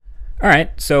All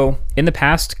right, so in the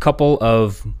past couple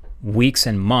of weeks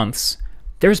and months,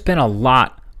 there's been a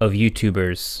lot of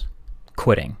YouTubers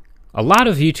quitting. A lot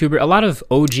of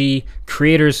OG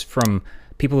creators from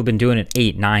people who've been doing it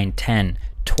 8, 9, 10,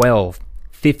 12,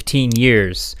 15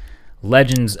 years,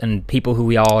 legends and people who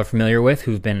we all are familiar with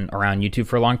who've been around YouTube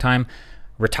for a long time,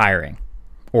 retiring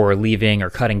or leaving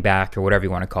or cutting back or whatever you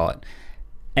want to call it.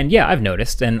 And yeah, I've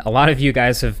noticed, and a lot of you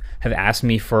guys have asked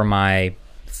me for my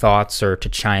thoughts or to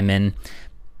chime in.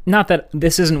 Not that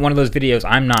this isn't one of those videos,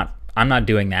 I'm not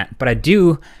doing that, but I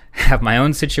do have my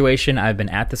own situation. I've been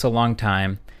at this a long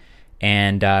time,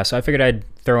 and so I figured I'd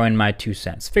throw in my 2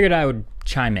 cents. Figured I would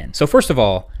chime in. So first of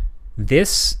all,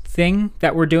 this thing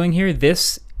that we're doing here,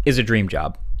 this is a dream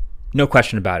job. No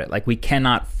question about it. Like, we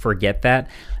cannot forget that.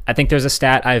 I think there's a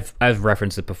stat, I've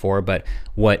referenced it before, but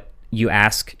what you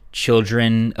ask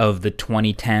children of the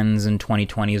 2010s and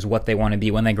 2020s what they want to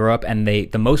be when they grow up, and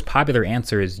the most popular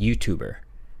answer is YouTuber.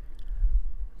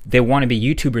 They want to be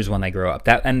YouTubers when they grow up.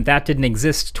 That didn't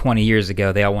exist 20 years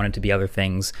ago. They all wanted to be other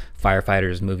things,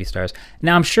 firefighters, movie stars.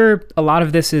 Now, I'm sure a lot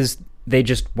of this is they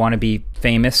just want to be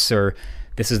famous, or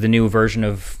this is the new version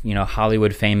of,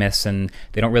 Hollywood famous, and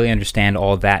they don't really understand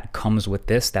all that comes with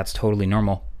this. That's totally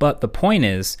normal. But the point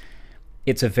is,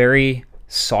 it's a very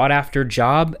sought after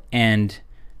job, and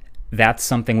that's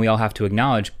something we all have to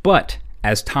acknowledge. But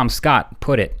as Tom Scott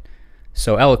put it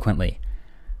so eloquently,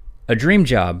 a dream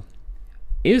job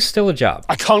is still a job.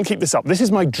 I can't keep this up. This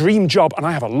is my dream job, and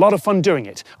I have a lot of fun doing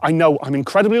it. I know I'm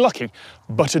incredibly lucky,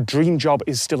 but a dream job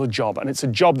is still a job, and it's a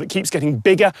job that keeps getting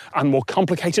bigger and more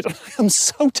complicated, and I am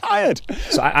so tired.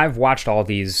 So I've watched all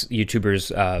these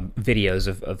YouTubers' videos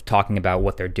of talking about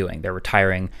what they're doing. They're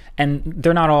retiring, and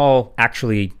they're not all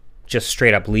actually just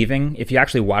straight up leaving. If you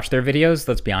actually watch their videos,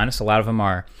 let's be honest, a lot of them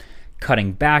are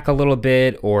cutting back a little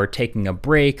bit or taking a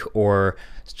break or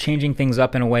changing things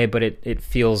up in a way, but it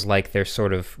feels like they're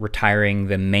sort of retiring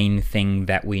the main thing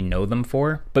that we know them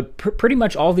for. But pretty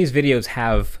much all these videos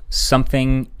have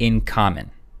something in common.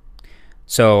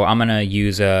 So I'm going to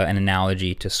use an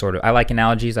analogy to I like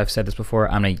analogies, I've said this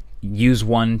before. I'm going to use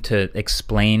one to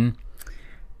explain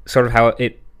sort of how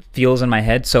it feels in my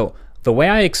head. So the way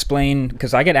I explain,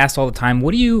 because I get asked all the time,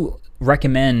 what do you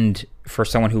recommend for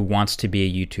someone who wants to be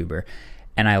a YouTuber?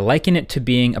 And I liken it to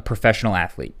being a professional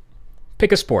athlete.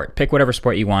 Pick a sport. Pick whatever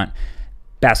sport you want.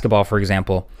 Basketball, for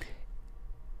example.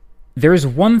 There's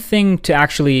one thing to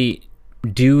actually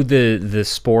do the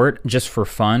sport just for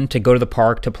fun, to go to the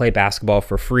park to play basketball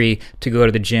for free, to go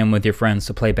to the gym with your friends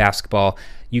to play basketball.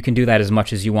 You can do that as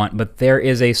much as you want, but there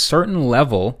is a certain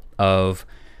level of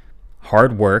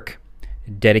hard work,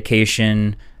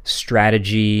 dedication,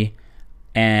 strategy,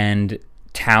 and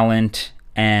talent,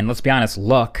 and let's be honest,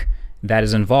 luck that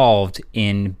is involved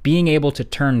in being able to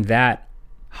turn that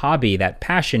hobby, that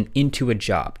passion, into a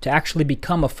job, to actually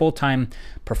become a full-time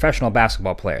professional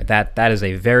basketball player. That is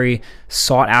a very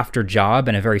sought-after job,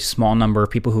 and a very small number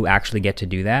of people who actually get to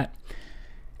do that.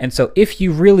 And so if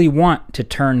you really want to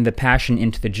turn the passion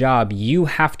into the job, you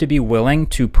have to be willing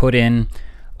to put in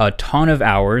a ton of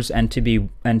hours and to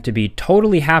be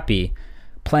totally happy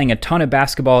playing a ton of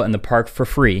basketball in the park for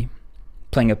free,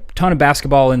 playing a ton of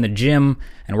basketball in the gym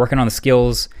and working on the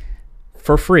skills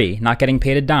for free, not getting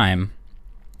paid a dime.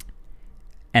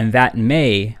 And that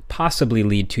may possibly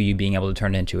lead to you being able to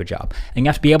turn it into a job. And you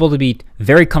have to be able to be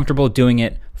very comfortable doing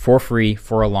it for free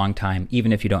for a long time,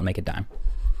 even if you don't make a dime.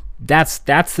 That's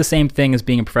the same thing as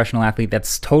being a professional athlete.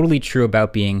 That's totally true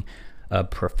about being a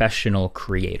professional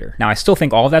creator. Now, I still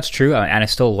think all of that's true, and I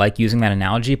still like using that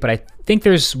analogy, but I think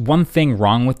there's one thing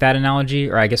wrong with that analogy,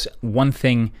 or I guess one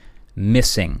thing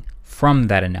missing from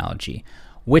that analogy,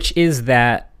 which is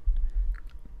that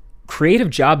creative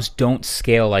jobs don't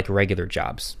scale like regular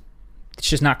jobs. It's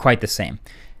just not quite the same.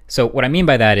 So what I mean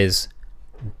by that is,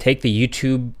 take the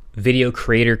YouTube video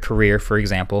creator career, for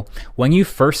example. When you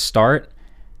first start,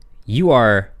 you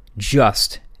are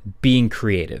just being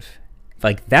creative.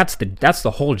 Like, that's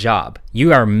the whole job.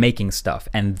 You are making stuff,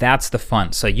 and that's the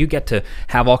fun. So you get to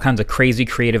have all kinds of crazy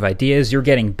creative ideas. You're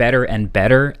getting better and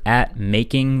better at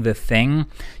making the thing.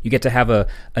 You get to have a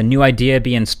new idea,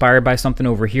 be inspired by something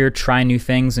over here, try new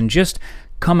things, and just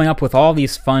coming up with all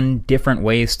these fun, different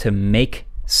ways to make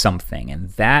something.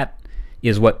 And that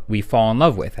is what we fall in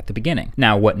love with at the beginning.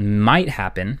 Now, what might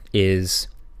happen is,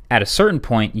 at a certain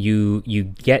point, you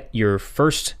get your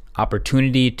first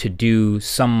opportunity to do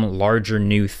some larger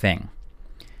new thing.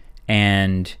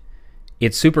 And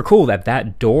it's super cool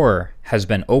that door has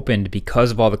been opened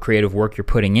because of all the creative work you're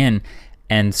putting in.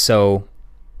 And so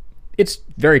it's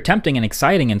very tempting and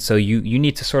exciting. And so you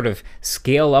need to sort of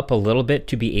scale up a little bit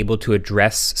to be able to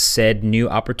address said new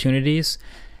opportunities.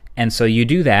 And so you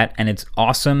do that, and it's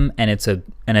awesome, and it's an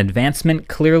advancement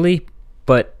clearly,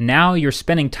 but now you're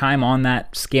spending time on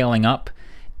that scaling up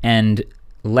and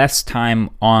less time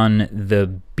on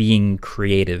the being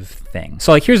creative thing.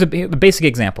 So like here's a basic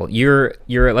example. You're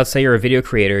let's say you're a video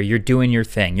creator, you're doing your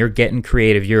thing, you're getting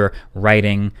creative, you're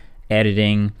writing,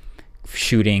 editing,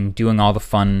 shooting, doing all the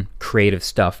fun creative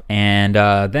stuff, and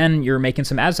then you're making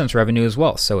some AdSense revenue as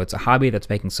well. So it's a hobby that's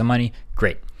making some money.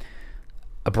 Great.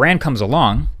 A brand comes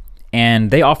along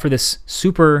and they offer this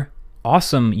super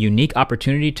awesome, unique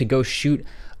opportunity to go shoot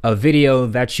a video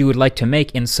that you would like to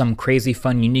make in some crazy,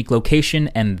 fun, unique location,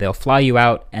 and they'll fly you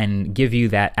out and give you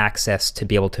that access to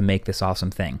be able to make this awesome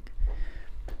thing.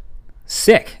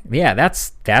 Sick. Yeah,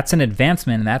 that's an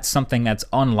advancement, and that's something that's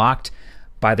unlocked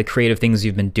by the creative things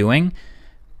you've been doing.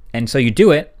 And so you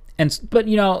do it, but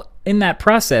you know, in that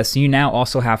process, you now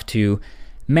also have to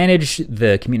manage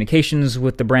the communications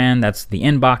with the brand. That's the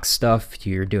inbox stuff.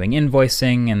 You're doing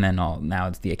invoicing, and then now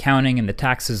it's the accounting and the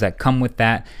taxes that come with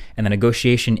that, and the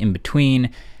negotiation in between,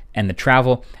 and the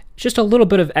travel. Just a little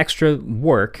bit of extra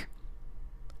work,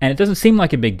 and it doesn't seem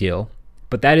like a big deal,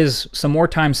 but that is some more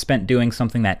time spent doing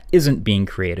something that isn't being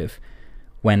creative,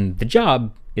 when the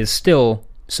job is still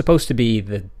supposed to be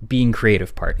the being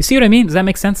creative part. You see what I mean? Does that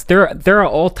make sense? There are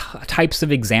all types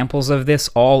of examples of this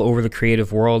all over the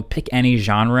creative world. Pick any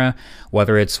genre,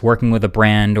 whether it's working with a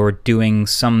brand or doing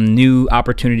some new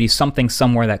opportunity, something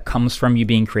somewhere that comes from you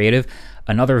being creative.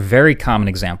 Another very common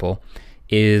example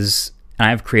is, and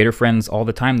I have creator friends all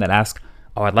the time that ask,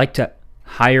 oh, I'd like to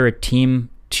hire a team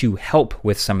to help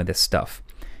with some of this stuff.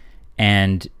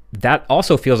 And that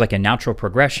also feels like a natural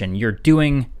progression. You're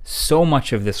doing so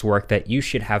much of this work that you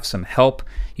should have some help.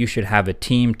 You should have a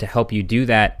team to help you do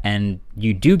that, and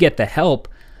you do get the help,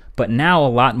 but now a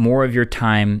lot more of your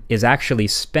time is actually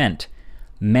spent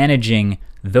managing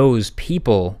those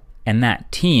people and that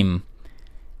team,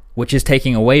 which is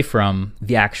taking away from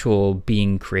the actual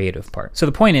being creative part. So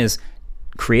the point is,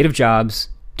 creative jobs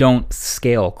don't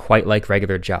scale quite like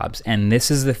regular jobs. And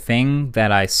this is the thing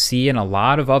that I see in a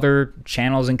lot of other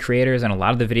channels and creators and a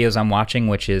lot of the videos I'm watching,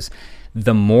 which is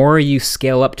the more you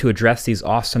scale up to address these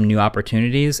awesome new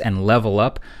opportunities and level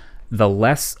up, the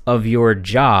less of your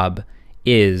job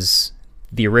is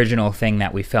the original thing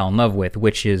that we fell in love with,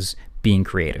 which is being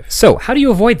creative. So how do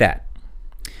you avoid that?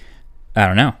 I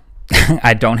don't know.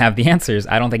 I don't have the answers.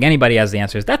 I don't think anybody has the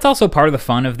answers. That's also part of the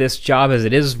fun of this job, as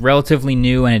it is relatively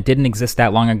new and it didn't exist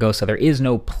that long ago, so there is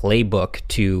no playbook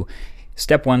to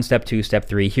step 1, step 2, step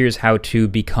 3. Here's how to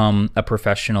become a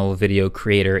professional video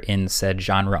creator in said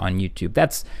genre on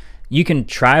YouTube. You can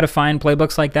try to find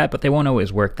playbooks like that, but they won't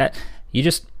always work.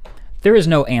 There is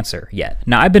no answer yet.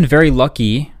 Now, I've been very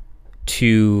lucky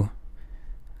to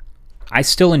I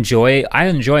enjoy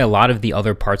a lot of the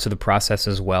other parts of the process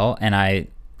as well, and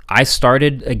I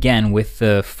started, again, with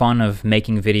the fun of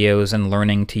making videos and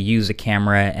learning to use a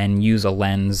camera and use a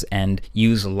lens and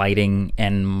use lighting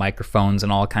and microphones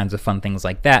and all kinds of fun things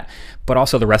like that. But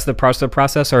also the rest of the parts of the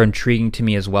process are intriguing to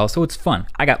me as well, so it's fun.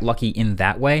 I got lucky in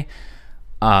that way.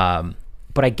 But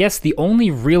I guess the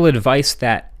only real advice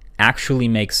that actually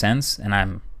makes sense, and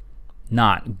I'm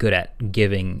not good at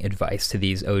giving advice to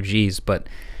these OGs, but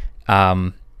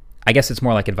I guess it's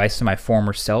more like advice to my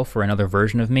former self or another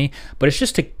version of me, but it's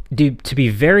just to be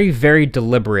very, very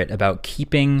deliberate about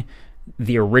keeping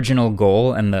the original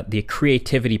goal and the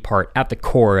creativity part at the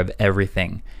core of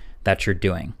everything that you're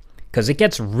doing. Because it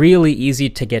gets really easy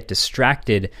to get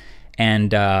distracted,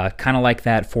 and kind of like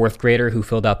that 4th grader who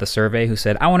filled out the survey who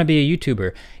said, I want to be a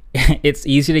YouTuber. It's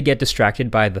easy to get distracted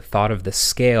by the thought of the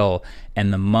scale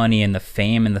and the money and the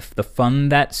fame and the fun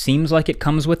that seems like it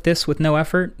comes with this with no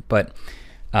effort, but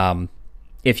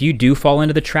if you do fall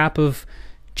into the trap of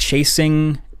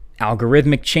chasing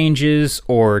algorithmic changes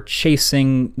or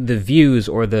chasing the views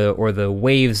or the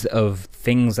waves of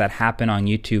things that happen on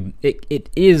YouTube, it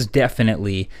is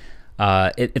definitely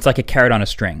it's like a carrot on a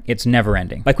string. It's never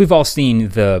ending. Like, we've all seen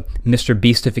the Mr.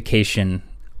 Beastification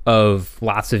of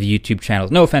lots of YouTube channels.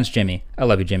 No offense, Jimmy. I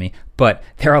love you, Jimmy. But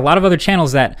there are a lot of other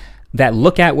channels that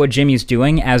look at what Jimmy's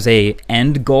doing as a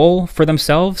end goal for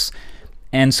themselves.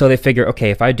 And so they figure,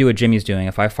 okay, if I do what Jimmy's doing,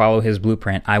 if I follow his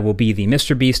blueprint, I will be the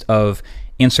Mr. Beast of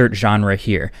insert genre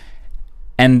here.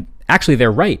 And actually,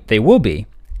 they're right. They will be.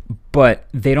 But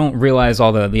they don't realize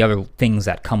all the other things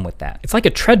that come with that. It's like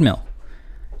a treadmill.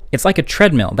 It's like a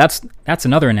treadmill. That's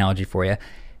another analogy for you.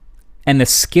 And the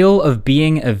skill of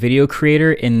being a video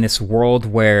creator in this world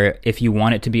where if you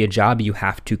want it to be a job, you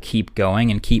have to keep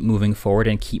going and keep moving forward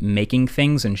and keep making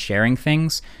things and sharing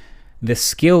things. The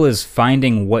skill is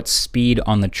finding what speed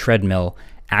on the treadmill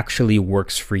actually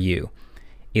works for you.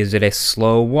 Is it a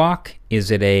slow walk? Is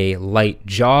it a light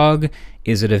jog?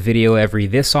 Is it a video every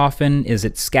this often? Is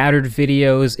it scattered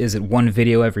videos? Is it one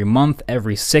video every month,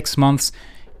 every 6 months?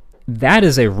 That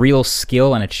is a real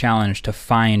skill and a challenge to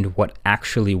find what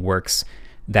actually works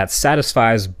that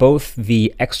satisfies both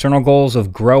the external goals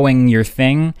of growing your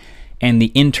thing and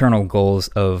the internal goals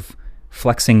of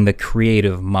flexing the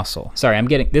creative muscle. Sorry,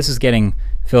 this is getting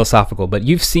philosophical, but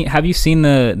have you seen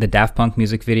the Daft Punk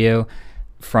music video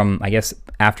from, I guess,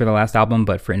 after the last album,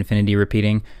 but for Infinity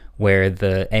Repeating, where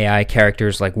the AI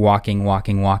character's like walking,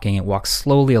 it walks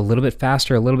slowly, a little bit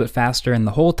faster, and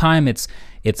the whole time it's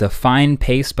a fine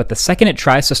pace, but the second it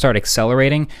tries to start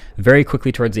accelerating, very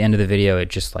quickly towards the end of the video, it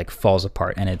just like falls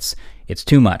apart, and it's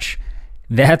too much.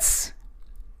 That's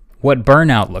what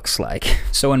burnout looks like.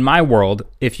 So in my world,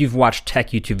 if you've watched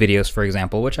tech YouTube videos, for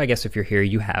example, which I guess if you're here,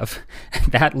 you have,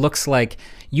 that looks like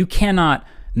you cannot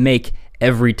make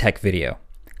every tech video.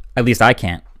 At least I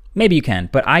can't. Maybe you can,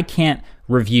 but I can't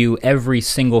review every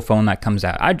single phone that comes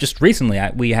out. I just recently,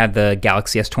 we had the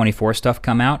Galaxy S24 stuff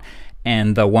come out,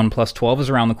 and the OnePlus 12 is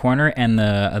around the corner, and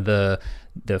the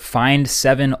Find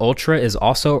 7 Ultra is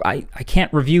also, I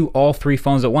can't review all 3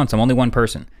 phones at once. I'm only one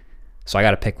person, so I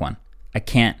gotta pick one. I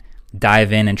can't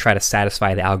dive in and try to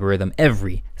satisfy the algorithm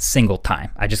every single time.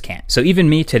 I just can't. So even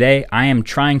me today, I am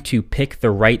trying to pick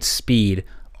the right speed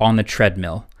on the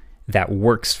treadmill that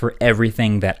works for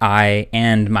everything that I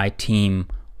and my team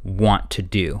want to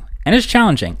do. And it's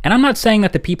challenging. And I'm not saying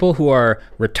that the people who are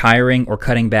retiring or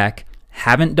cutting back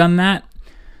haven't done that,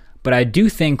 but I do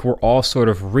think we're all sort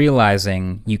of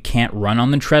realizing you can't run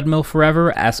on the treadmill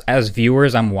forever. As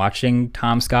viewers, I'm watching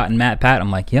Tom Scott and Matt Pat.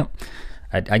 I'm like, yep,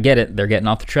 I get it. They're getting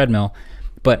off the treadmill.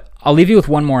 But I'll leave you with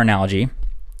one more analogy.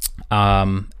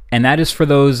 And that is for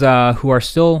those who are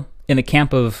still in the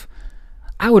camp of,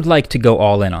 I would like to go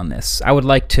all in on this. I would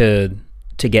like to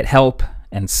get help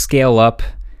and scale up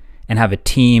and have a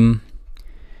team.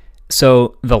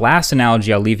 So the last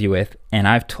analogy I'll leave you with, and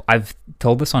I've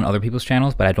told this on other people's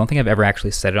channels, but I don't think I've ever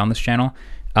actually said it on this channel,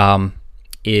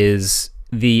 is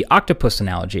the octopus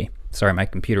analogy. Sorry, my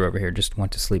computer over here just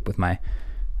went to sleep with my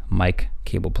mic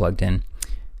cable plugged in.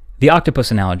 The octopus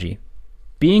analogy.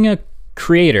 Being a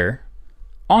creator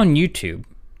on YouTube,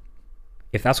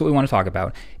 if that's what we want to talk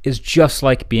about, is just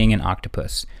like being an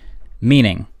octopus.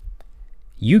 Meaning,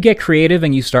 you get creative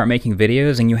and you start making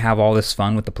videos and you have all this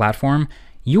fun with the platform,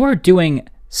 you are doing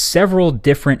several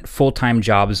different full-time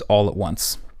jobs all at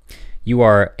once. You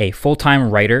are a full-time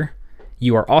writer.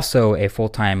 You are also a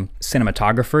full-time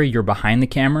cinematographer. You're behind the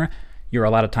camera. You're a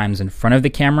lot of times in front of the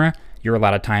camera. You're a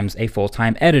lot of times a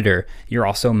full-time editor. You're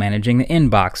also managing the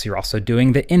inbox. You're also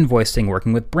doing the invoicing,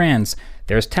 working with brands.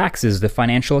 There's taxes, the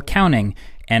financial accounting,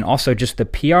 and also just the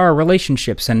PR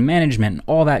relationships and management and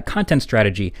all that content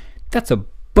strategy. That's a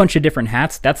bunch of different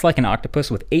hats. That's like an octopus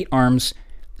with 8 arms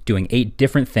doing 8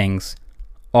 different things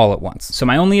all at once. So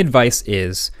my only advice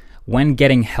is, when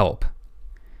getting help,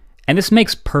 and this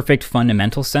makes perfect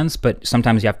fundamental sense, but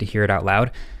sometimes you have to hear it out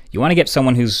loud. You want to get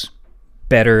someone who's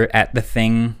better at the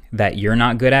thing that you're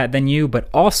not good at than you, but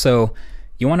also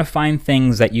you want to find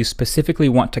things that you specifically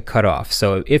want to cut off.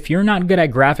 So if you're not good at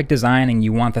graphic design and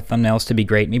you want the thumbnails to be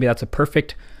great, maybe that's a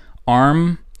perfect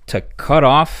arm to cut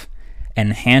off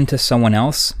and hand to someone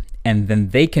else, and then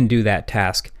they can do that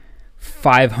task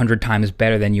 500 times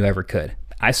better than you ever could.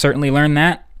 I certainly learned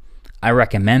that. I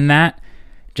recommend that.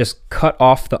 Just cut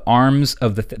off the arms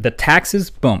of the taxes.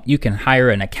 Boom. You can hire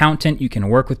an accountant. You can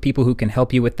work with people who can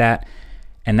help you with that.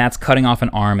 And that's cutting off an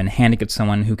arm and handing it to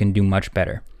someone who can do much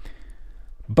better.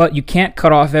 But you can't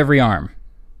cut off every arm.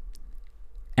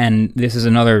 And this is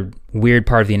another weird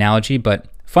part of the analogy, but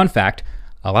fun fact,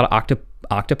 a lot of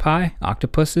octopi,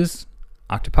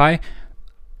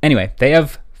 anyway, they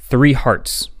have 3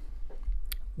 hearts.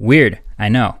 Weird, I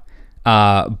know.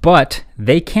 But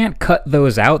they can't cut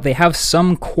those out. They have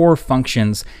some core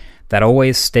functions that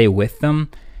always stay with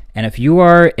them. And if you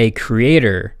are a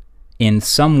creator, in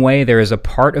some way there is a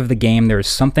part of the game, there is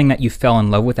something that you fell in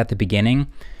love with at the beginning,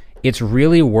 it's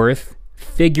really worth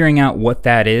figuring out what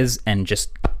that is and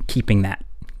just keeping that.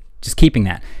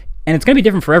 And it's going to be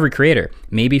different for every creator.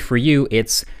 Maybe for you,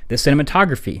 it's the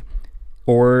cinematography,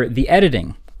 or the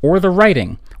editing, or the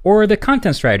writing, or the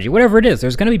content strategy, whatever it is.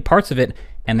 There's going to be parts of it,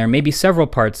 and there may be several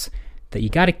parts that you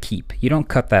got to keep. You don't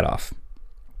cut that off.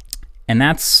 And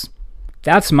that's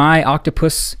my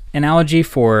octopus analogy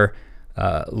for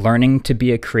learning to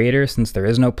be a creator. Since there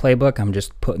is no playbook, I'm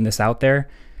just putting this out there.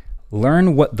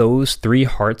 Learn what those 3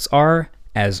 hearts are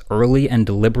as early and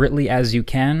deliberately as you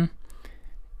can,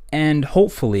 and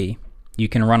hopefully you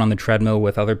can run on the treadmill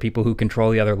with other people who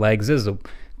control the other legs. This is a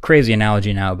Crazy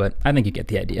analogy now, but I think you get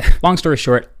the idea. Long story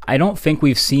short, I don't think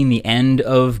we've seen the end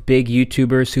of big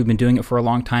YouTubers who've been doing it for a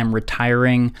long time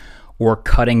retiring or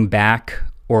cutting back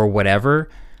or whatever.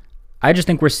 I just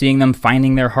think we're seeing them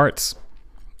finding their hearts.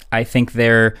 I think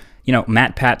they're, you know,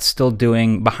 Matt Pat's still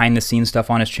doing behind the scenes stuff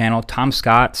on his channel. Tom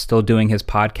Scott still doing his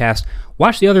podcast.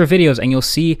 Watch the other videos and you'll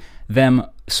see them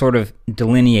sort of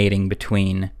delineating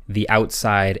between the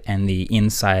outside and the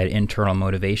inside internal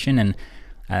motivation. And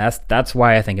that's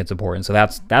why I think it's important. So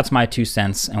that's my 2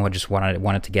 cents, and I just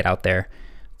wanted to get out there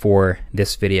for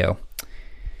this video.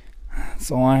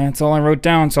 That's all I wrote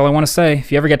down. That's all I want to say. If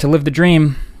you ever get to live the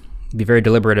dream, be very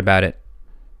deliberate about it.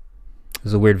 This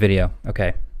is a weird video.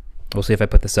 Okay, we'll see if I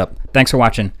put this up. Thanks for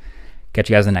watching. Catch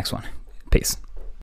you guys in the next one. Peace.